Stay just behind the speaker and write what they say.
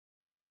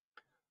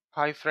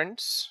Hi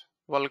friends,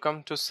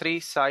 welcome to Sri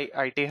Sai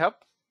IT Hub.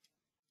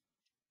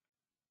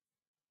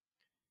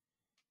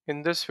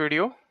 In this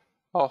video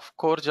of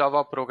Core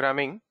Java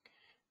Programming,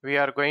 we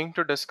are going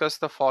to discuss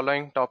the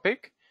following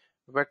topic: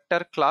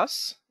 Vector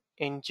Class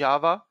in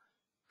Java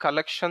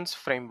Collections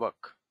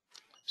Framework.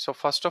 So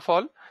first of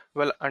all,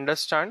 we'll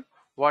understand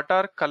what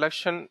are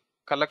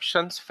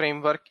collections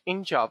framework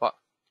in Java.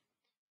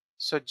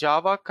 So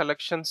Java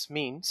collections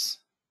means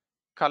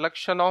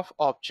collection of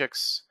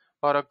objects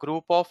or a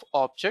group of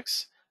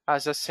objects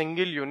as a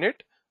single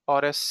unit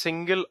or a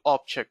single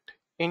object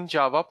in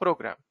Java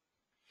program.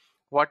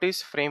 What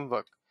is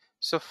framework?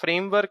 So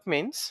framework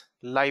means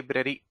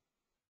library.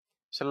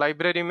 So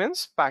library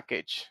means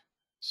package.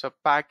 So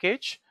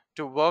package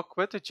to work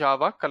with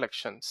Java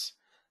collections,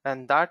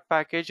 and that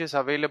package is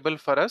available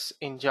for us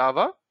in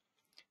Java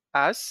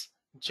as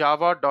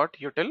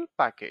java.util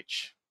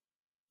package.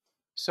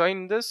 So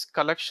in this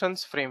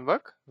collections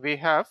framework, we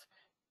have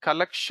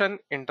collection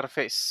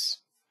interface,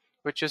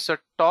 which is a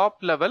top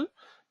level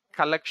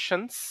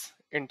collections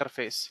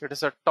interface. It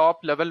is a top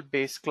level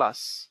base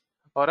class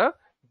or a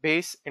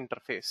base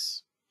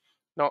interface.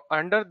 Now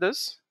under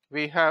this,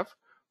 we have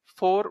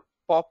four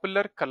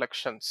popular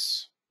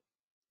collections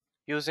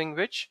using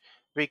which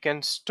we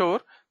can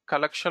store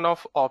collection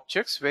of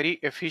objects very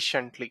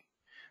efficiently.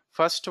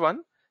 First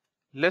one,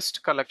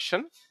 list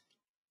collection.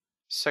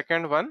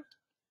 Second one,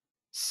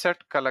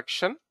 set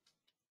collection.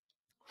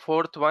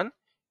 Fourth one,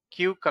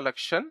 queue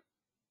collection.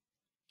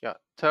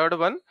 Third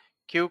one,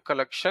 queue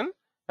collection,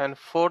 and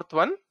fourth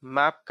one,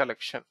 map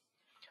collection.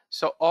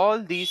 So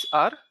all these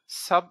are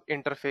sub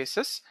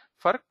interfaces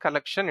for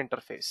collection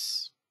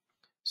interface.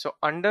 So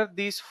under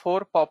these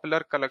four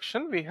popular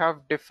collection, we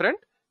have different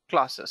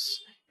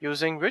classes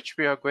using which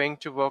we are going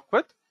to work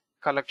with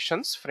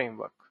collections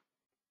framework.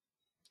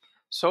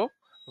 So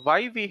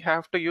why we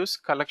have to use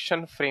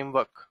collection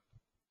framework?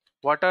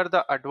 What are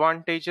the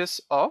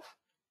advantages of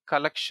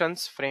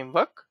collections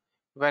framework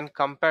when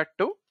compared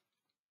to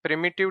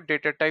primitive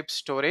data type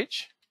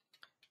storage,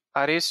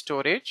 array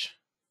storage,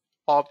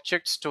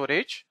 object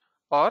storage,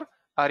 or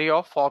array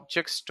of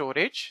object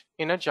storage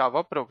in a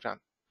Java program?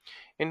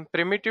 In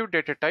primitive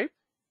data type,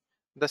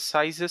 the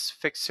size is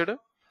fixed.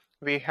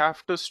 We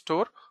have to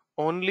store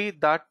only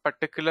that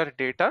particular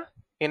data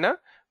in a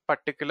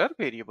particular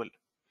variable.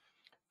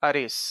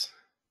 Arrays,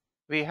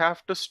 we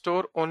have to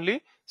store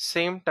only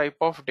same type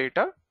of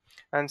data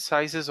and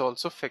size is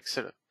also fixed.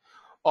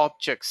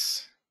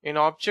 Objects, in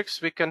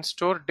objects we can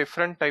store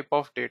different type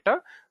of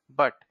data,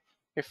 but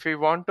if we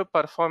want to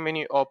perform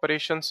any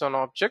operations on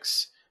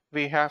objects,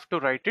 we have to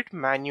write it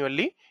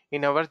manually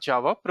in our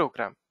Java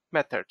program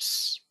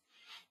methods,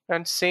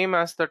 and same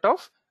as that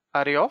of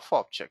array of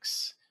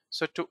objects.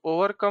 So to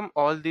overcome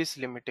all these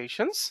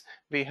limitations,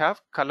 we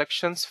have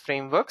collections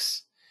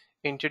frameworks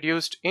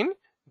introduced in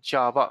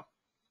Java.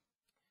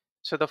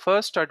 So the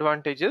first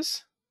advantage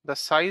is the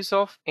size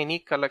of any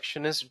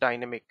collection is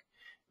dynamic.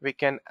 We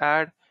can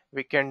add,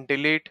 we can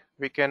delete,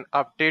 we can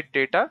update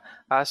data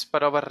as per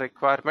our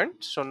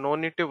requirement. So no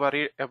need to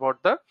worry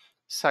about the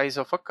size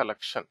of a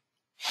collection.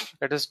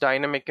 It is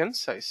dynamic in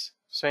size.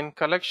 So in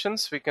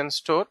collections, we can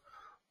store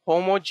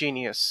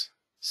homogeneous,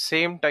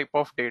 same type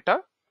of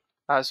data,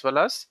 as well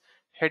as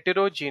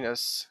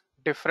heterogeneous,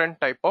 different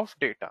type of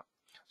data.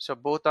 So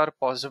both are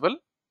possible.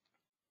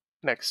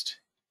 Next,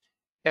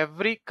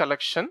 every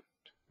collection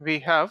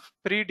we have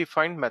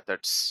predefined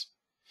methods.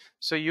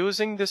 So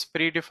using this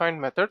predefined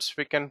methods,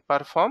 we can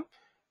perform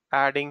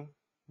adding,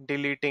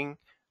 deleting,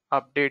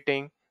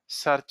 updating,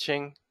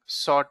 searching,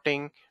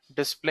 sorting,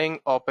 displaying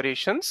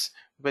operations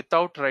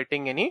without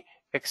writing any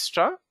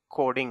extra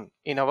coding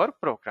in our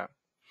program.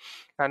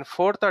 And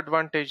fourth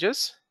advantage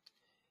is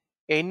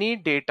any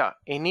data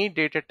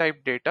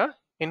type data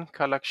in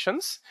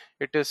collections,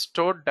 it is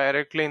stored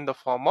directly in the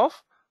form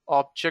of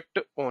object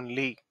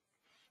only,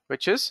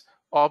 which is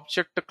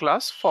object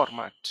class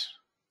format.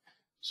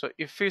 So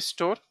if we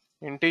store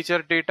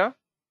integer data,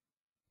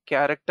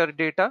 character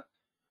data,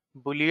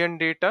 boolean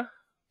data,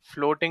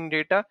 floating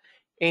data,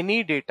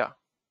 any data,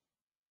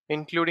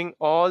 including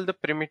all the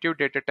primitive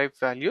data type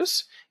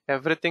values,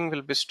 everything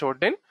will be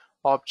stored in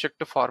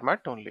object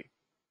format only.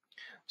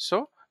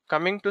 So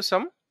coming to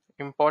some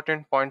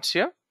important points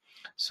here.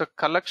 So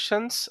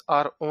collections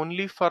are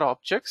only for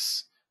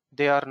objects,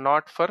 they are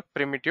not for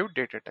primitive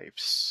data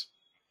types.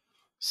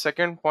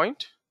 Second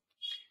point,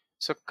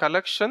 so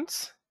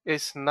collections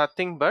is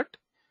nothing but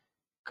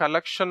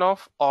collection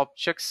of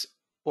objects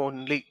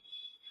only.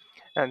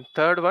 And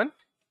third one,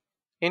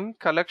 in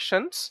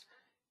collections,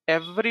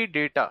 every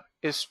data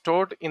is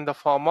stored in the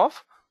form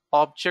of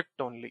object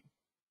only.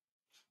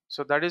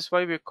 So that is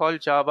why we call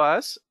Java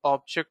as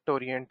object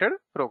oriented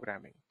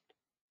programming,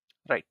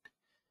 right?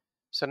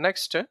 So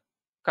next,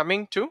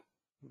 coming to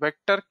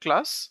vector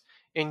class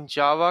in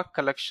Java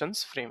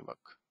collections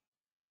framework.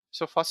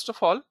 So first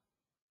of all,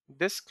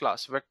 this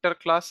class, vector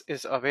class,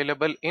 is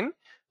available in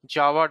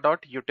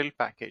java.util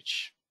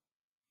package,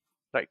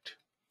 right?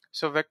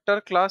 So vector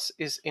class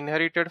is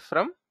inherited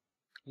from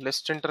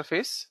list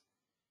interface.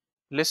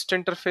 List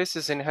interface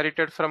is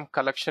inherited from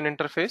collection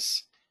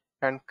interface,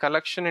 and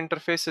collection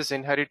interface is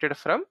inherited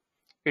from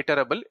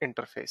iterable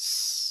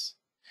interface.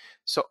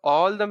 So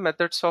all the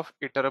methods of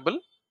iterable,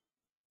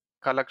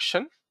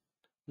 collection,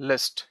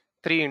 list,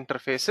 three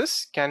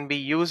interfaces can be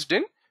used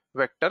in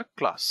vector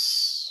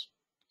class.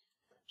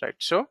 Right,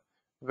 so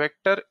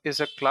vector is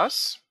a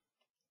class.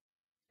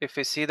 If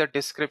we see the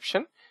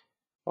description,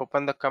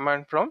 open the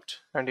command prompt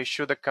and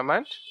issue the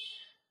command.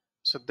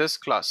 So this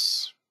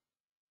class,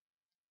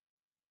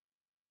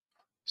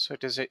 so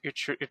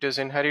it is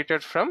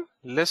inherited from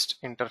list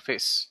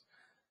interface.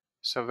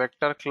 So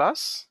vector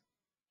class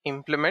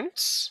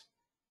implements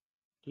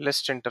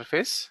list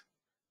interface,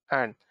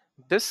 and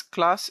this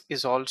class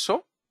is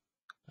also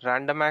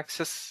random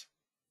access,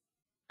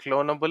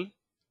 clonable,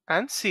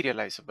 and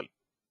serializable.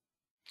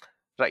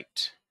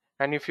 Right,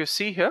 and if you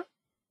see here,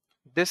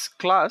 this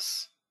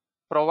class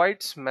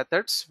provides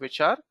methods which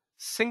are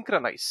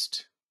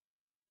synchronized.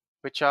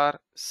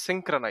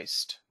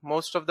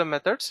 Most of the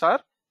methods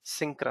are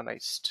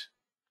synchronized.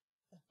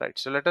 Right,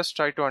 so let us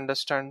try to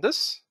understand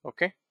this.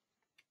 Okay,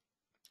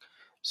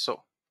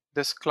 so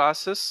this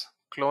class is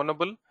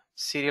clonable,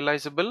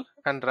 serializable,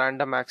 and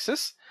random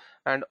access,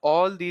 and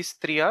all these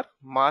three are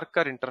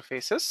marker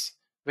interfaces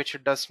which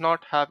does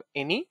not have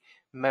any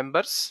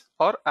members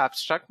or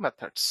abstract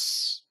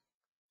methods.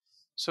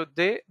 So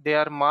they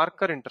are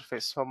marker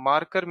interface. So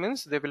marker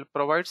means they will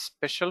provide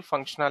special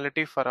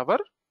functionality for our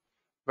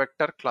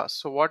vector class.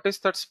 So what is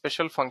that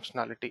special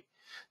functionality?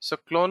 So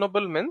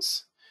clonable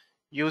means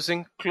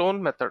using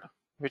clone method,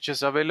 which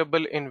is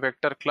available in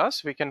vector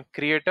class, we can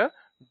create a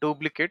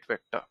duplicate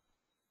vector.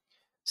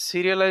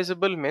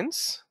 Serializable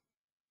means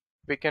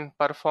we can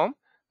perform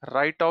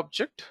write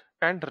object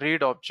and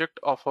read object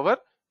of our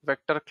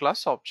vector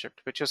class object,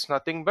 which is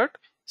nothing but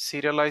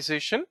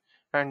serialization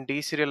and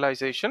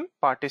deserialization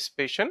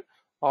participation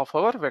of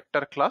our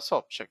vector class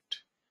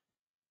object.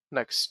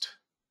 Next,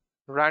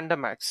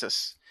 random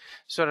access.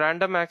 So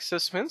random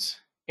access means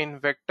in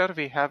vector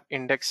we have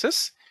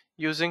indexes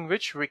using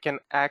which we can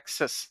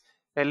access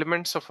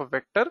elements of a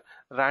vector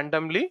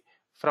randomly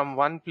from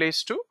one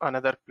place to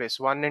another place,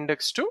 one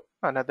index to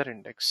another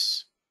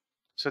index.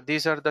 So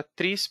these are the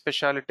three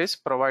specialities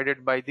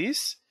provided by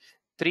these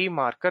three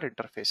marker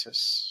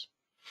interfaces.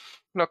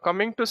 Now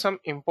coming to some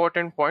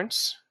important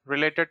points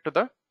related to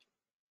the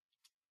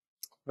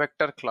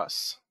vector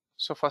class.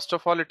 So first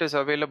of all, it is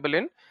available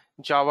in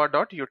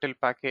java.util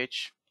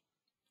package.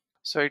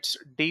 So its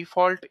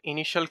default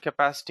initial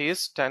capacity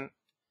is 10.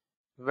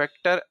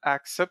 Vector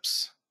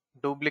accepts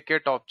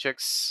duplicate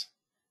objects.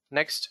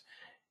 Next,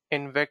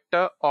 in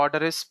vector,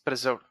 order is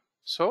preserved.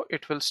 So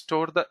it will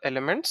store the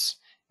elements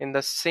in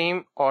the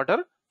same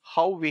order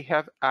how we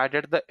have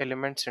added the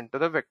elements into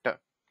the vector.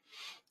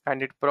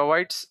 And it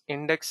provides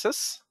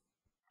indexes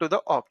to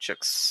the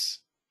objects.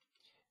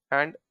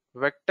 And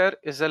vector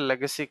is a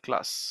legacy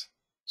class.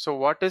 So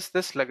what is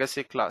this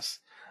legacy class?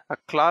 A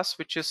class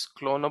which is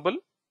clonable,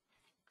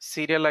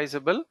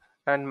 serializable,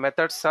 and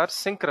methods are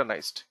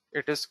synchronized.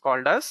 It is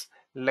called as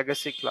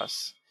legacy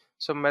class.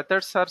 So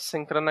methods are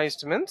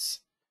synchronized means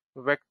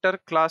vector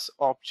class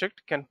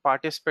object can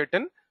participate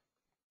in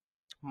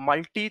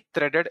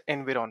multi-threaded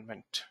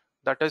environment.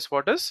 That is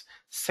what is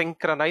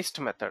synchronized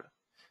method.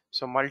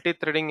 So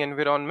multi-threading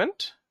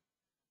environment,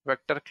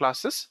 vector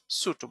class is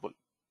suitable.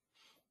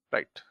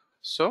 Right.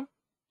 So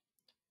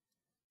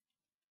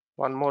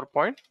one more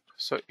point.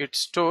 So it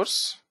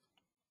stores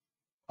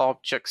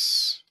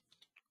objects,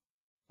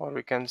 or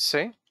we can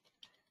say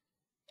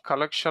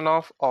collection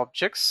of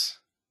objects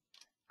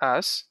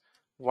as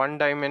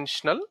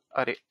one-dimensional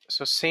array.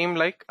 So same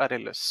like array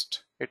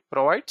list. It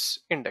provides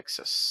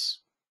indexes.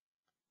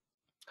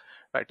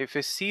 Right. If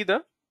we see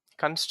the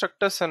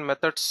constructors and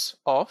methods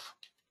of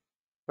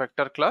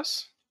vector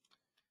class,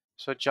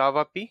 so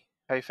java p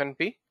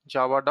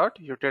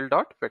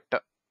java.util.vector.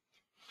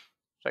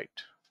 Right.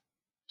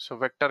 So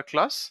vector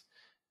class.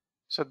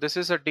 So this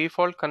is a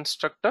default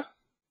constructor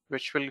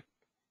which will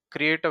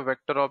create a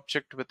vector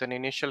object with an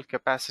initial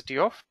capacity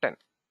of 10.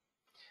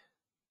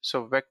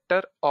 So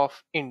vector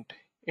of int.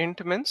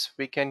 Int means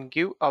we can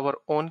give our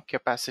own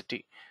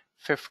capacity,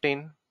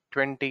 15,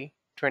 20,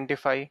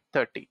 25,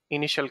 30,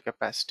 initial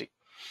capacity.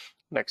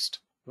 Next,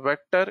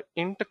 vector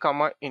int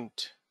comma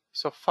int.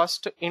 So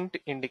first int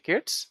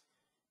indicates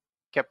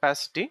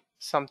capacity,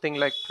 something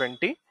like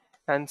 20,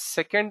 and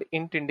second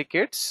int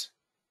indicates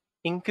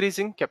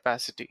increasing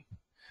capacity.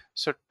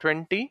 So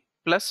 20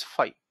 plus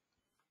 5.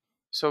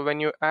 So when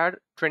you add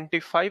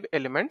 25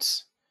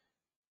 elements,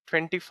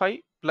 25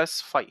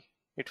 plus 5,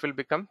 it will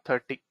become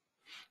 30.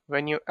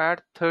 When you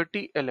add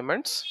 30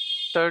 elements,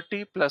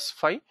 30 plus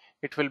 5,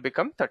 it will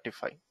become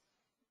 35.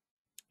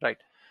 Right.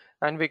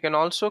 And we can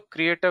also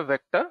create a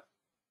vector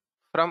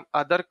from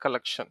other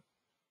collection.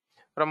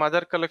 From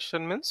other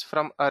collection means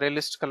from array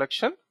list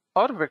collection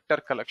or vector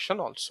collection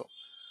also.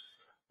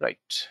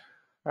 Right.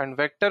 And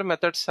vector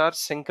methods are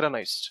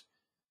synchronized.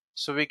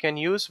 So we can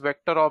use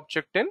vector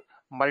object in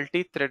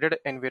multi-threaded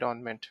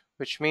environment,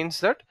 which means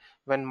that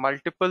when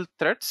multiple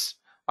threads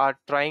are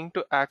trying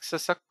to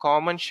access a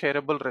common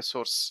shareable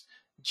resource,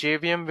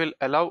 JVM will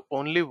allow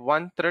only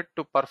one thread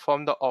to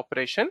perform the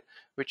operation,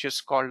 which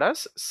is called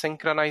as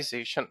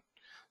synchronization,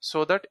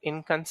 so that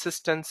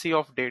inconsistency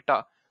of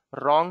data,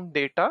 wrong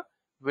data,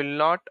 will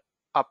not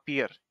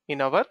appear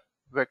in our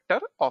vector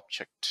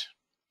object.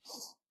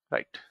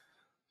 Right.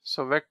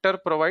 So vector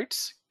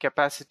provides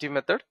capacity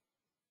method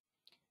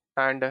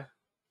and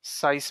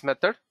size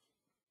method.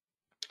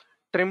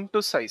 Trim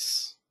to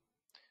size.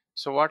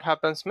 So what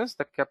happens means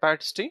the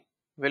capacity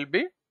will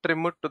be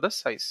trimmed to the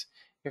size.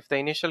 If the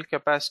initial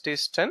capacity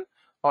is 10,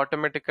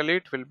 automatically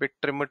it will be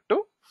trimmed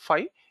to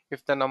 5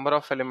 if the number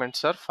of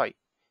elements are 5.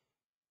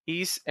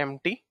 Is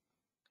empty.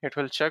 It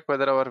will check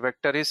whether our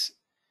vector is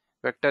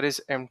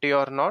empty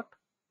or not.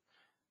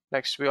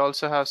 Next, we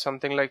also have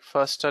something like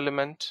first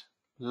element,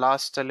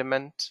 last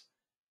element.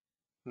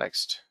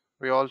 Next,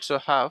 we also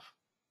have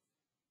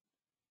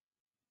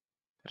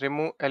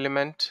remove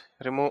element,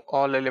 remove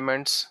all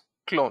elements,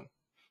 clone.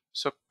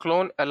 So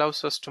clone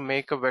allows us to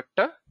make a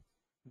vector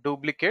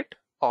duplicate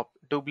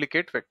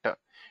vector.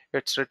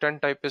 Its return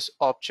type is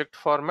object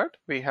format.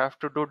 We have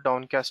to do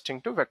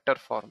downcasting to vector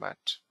format.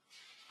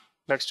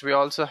 Next, we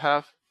also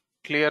have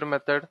clear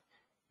method,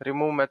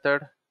 remove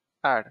method,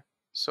 add.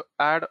 So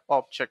add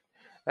object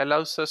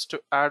allows us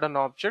to add an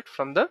object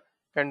from the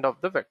end of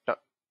the vector.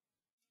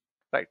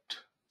 Right.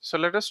 So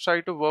let us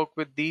try to work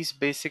with these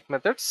basic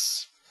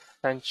methods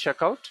and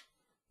check out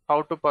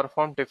how to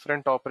perform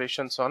different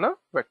operations on a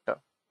vector.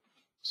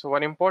 So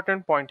one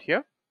important point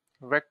here,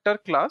 vector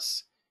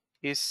class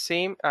is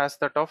same as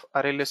that of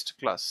ArrayList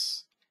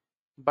class,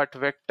 but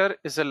vector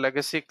is a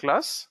legacy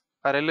class,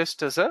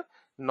 ArrayList is a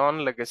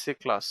non-legacy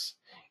class.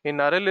 In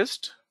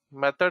ArrayList,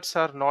 methods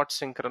are not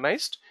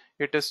synchronized.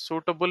 It is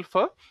suitable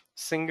for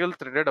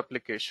single-threaded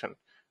application,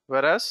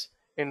 whereas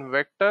in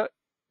vector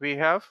we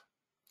have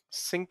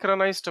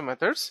synchronized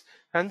methods,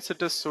 hence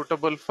it is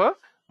suitable for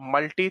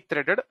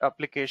multi-threaded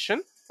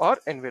application or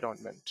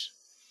environment.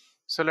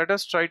 So let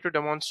us try to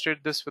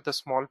demonstrate this with a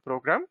small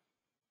program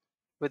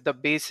with the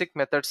basic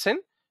methods in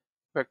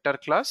vector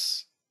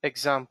class.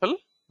 Example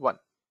 1.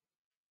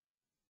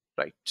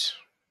 Right.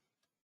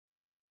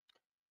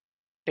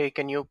 Take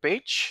a new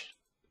page.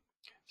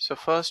 So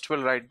first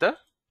we'll write the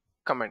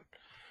command.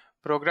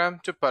 Program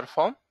to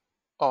perform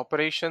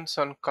operations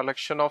on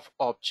collection of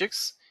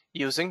objects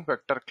using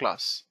vector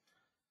class.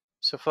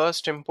 So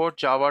first import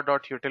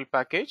java.util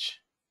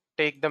package.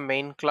 Take the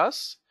main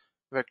class,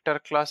 vector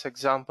class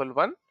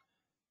example1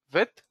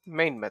 with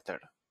main method.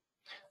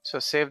 So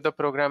save the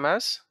program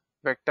as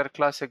vector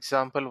class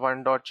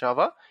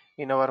example1.java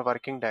in our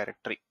working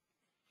directory.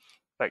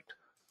 Right.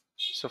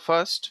 So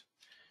first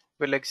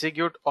we'll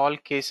execute all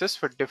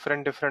cases with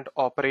different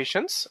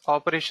operations.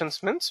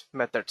 Operations means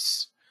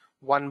methods,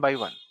 one by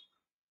one.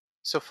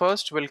 So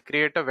first we'll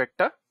create a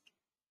vector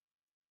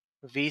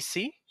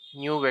VC,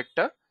 new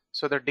vector.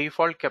 So the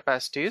default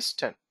capacity is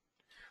 10.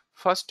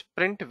 First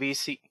print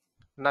VC.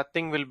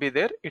 Nothing will be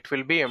there. It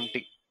will be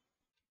empty.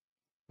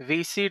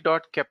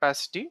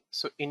 VC.capacity.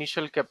 So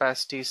initial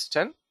capacity is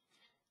 10.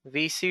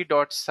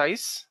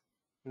 VC.size.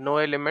 No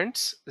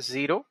elements,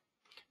 0.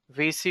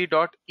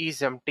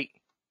 VC.isEmpty.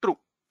 True.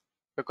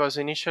 Because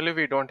initially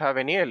we don't have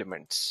any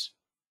elements.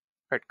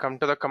 Right, come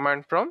to the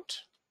command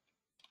prompt.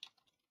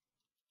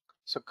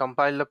 So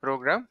compile the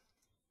program.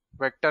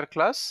 Vector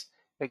class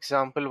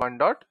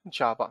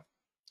example1.java.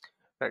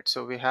 Right,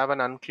 so we have an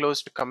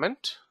unclosed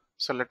comment.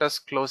 So let us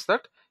close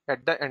that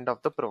at the end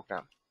of the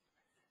program.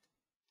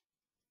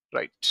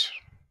 Right.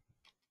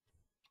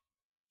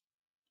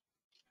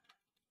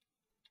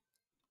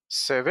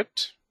 Save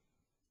it.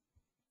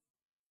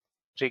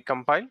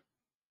 Recompile.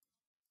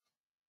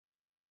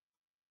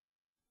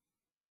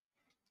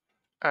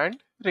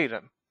 And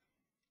rerun.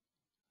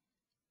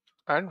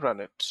 And run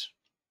it.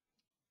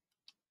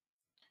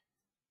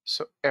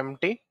 So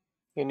empty.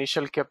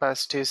 Initial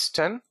capacity is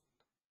 10.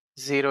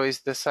 0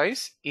 is the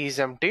size. Is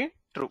empty.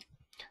 True.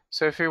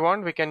 So if we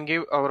want, we can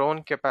give our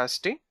own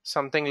capacity,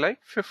 something like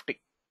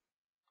 50.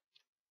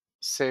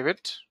 Save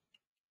it.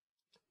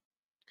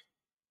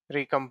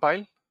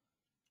 Recompile.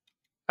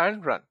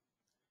 And run.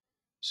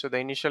 So the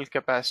initial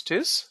capacity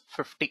is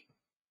 50.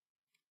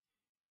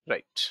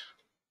 Right.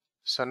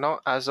 So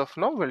now, as of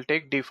now, we'll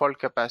take default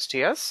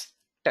capacity as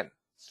 10.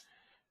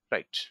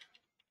 Right.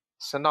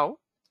 So now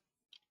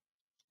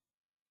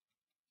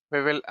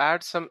we will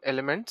add some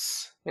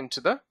elements into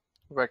the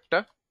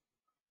vector.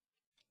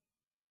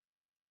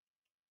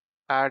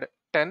 Add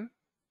 10,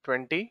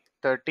 20,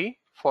 30,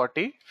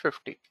 40,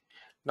 50.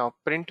 Now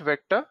print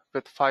vector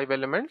with 5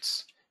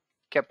 elements.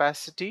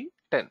 Capacity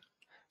 10.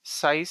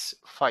 Size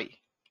 5.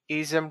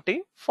 Is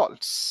empty,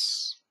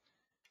 false.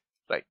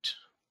 Right.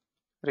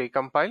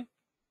 Recompile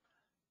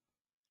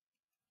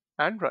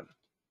and run.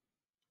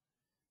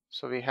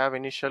 So we have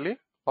initially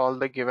all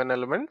the given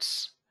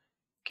elements.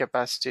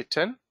 Capacity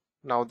 10.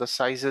 Now the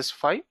size is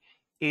 5.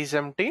 Is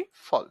empty,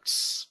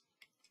 false.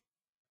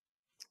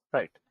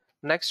 Right.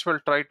 Next we'll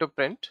try to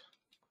print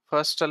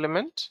first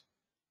element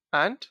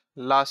and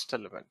last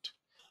element.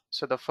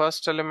 So the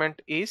first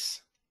element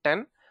is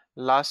 10.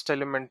 last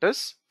element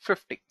is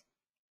 50.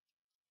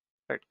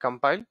 Right,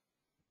 compile,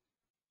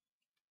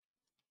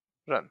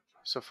 run.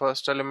 So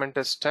first element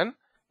is 10,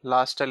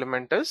 last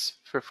element is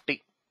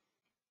 50.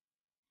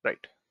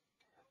 Right.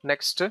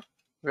 Next,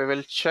 we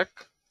will check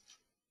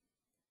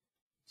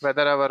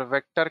whether our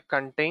vector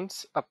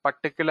contains a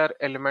particular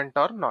element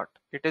or not.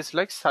 It is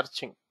like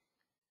searching.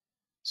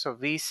 So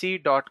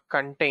vc dot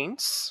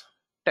contains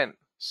 10.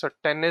 So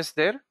 10 is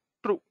there,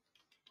 true.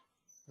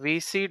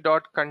 vc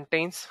dot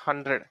contains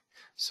 100.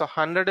 So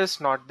 100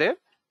 is not there.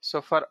 So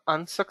for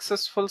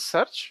unsuccessful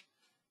search,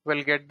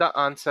 we'll get the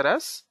answer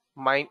as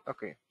mine.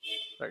 Okay,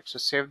 right. So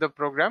save the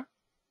program.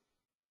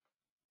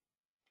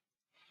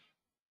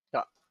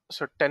 Yeah.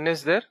 So 10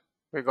 is there.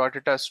 We got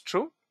it as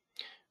true.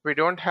 We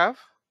don't have,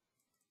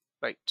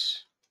 right,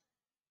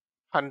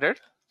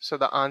 100. So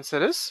the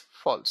answer is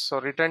false. So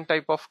return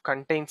type of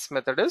contains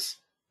method is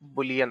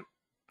boolean,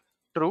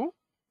 true,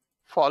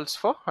 false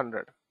for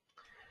 100.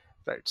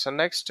 Right. So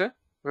next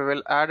we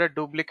will add a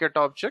duplicate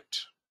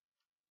object.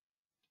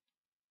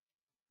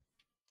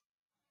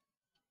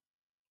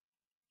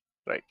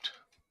 Right.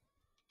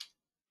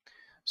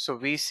 So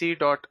vc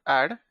dot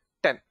add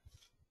 10.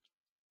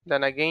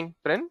 Then again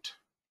print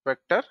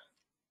vector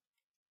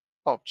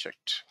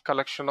object,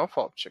 collection of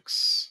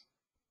objects.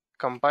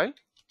 Compile,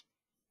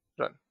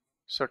 run.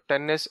 So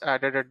 10 is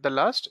added at the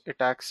last.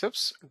 It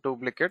accepts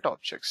duplicate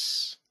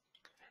objects.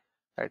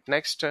 Right.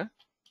 Next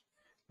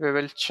we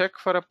will check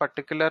for a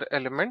particular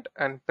element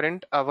and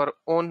print our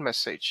own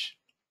message.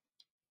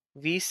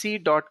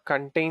 vc dot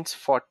contains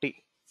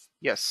 40.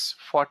 Yes,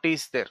 40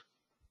 is there.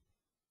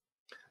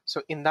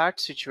 So in that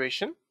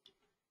situation,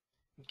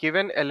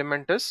 given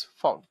element is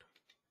found,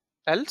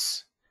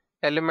 else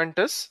element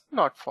is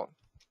not found.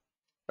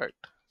 Right.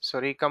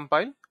 So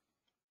recompile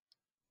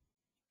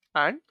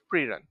and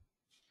rerun.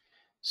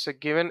 So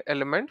given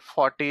element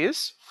 40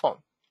 is found.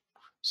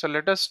 So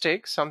let us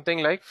take something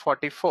like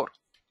 44.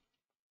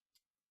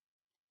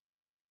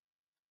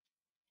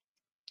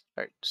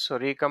 Right. So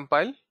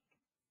recompile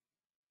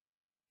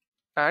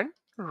and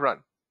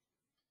run.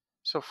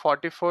 So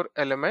 44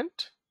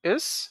 element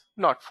is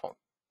not found.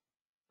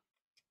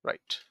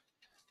 Right.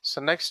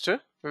 So next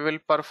we will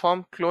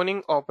perform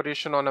cloning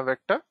operation on a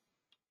vector.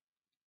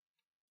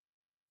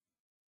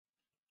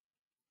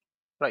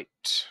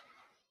 Right.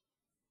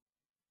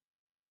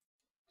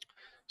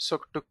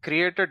 So to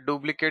create a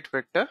duplicate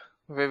vector,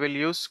 we will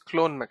use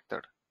clone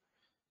method.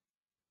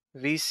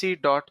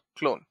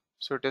 vc.clone.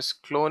 So it is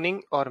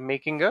cloning or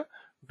making a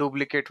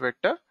duplicate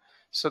vector.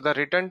 So the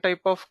return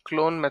type of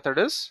clone method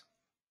is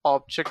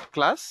object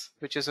class,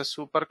 which is a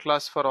super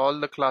class for all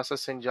the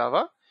classes in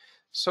Java.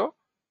 So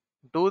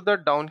do the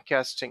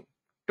downcasting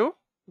to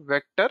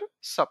vector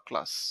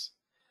subclass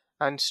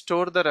and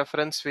store the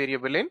reference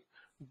variable in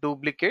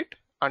duplicate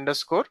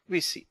underscore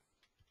vc.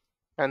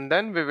 And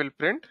then we will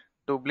print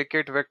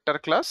duplicate vector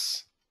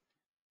class,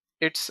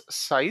 its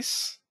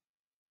size,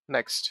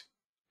 next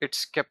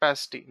its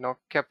capacity. Now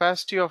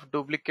capacity of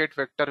duplicate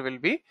vector will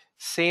be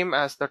same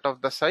as that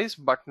of the size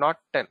but not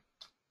 10,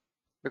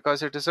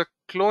 because it is a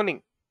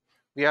cloning.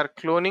 We are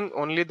cloning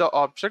only the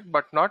object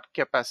but not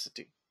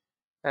capacity.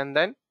 And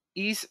then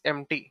is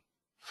empty,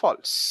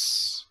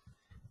 false.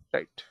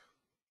 Right.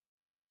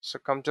 So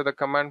come to the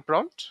command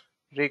prompt,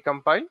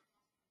 recompile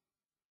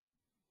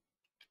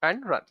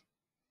and run.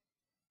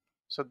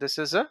 So this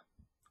is a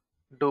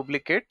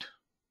duplicate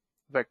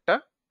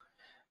vector.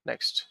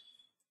 Next,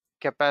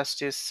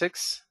 capacity is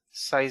 6,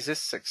 size is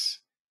 6.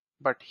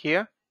 But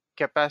here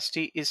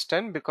capacity is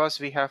 10 because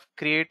we have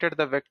created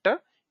the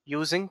vector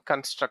using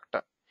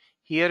constructor.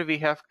 Here we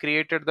have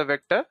created the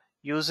vector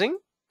using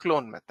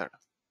clone method.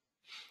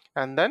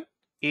 And then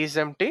is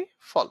empty,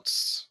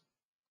 false.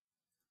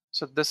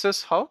 So this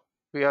is how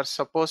we are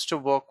supposed to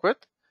work with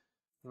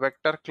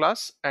vector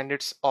class and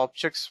its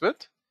objects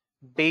with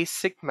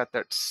basic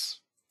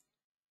methods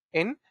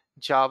in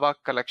Java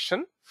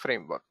collection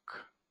framework.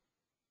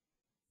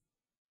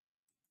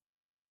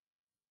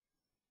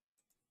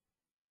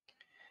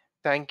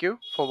 Thank you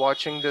for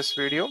watching this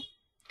video.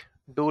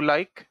 Do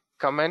like,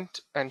 comment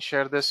and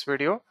share this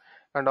video,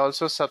 and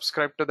also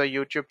subscribe to the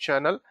YouTube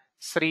channel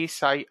Sri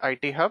Sai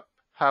IT Hub.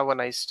 Have a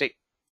nice day.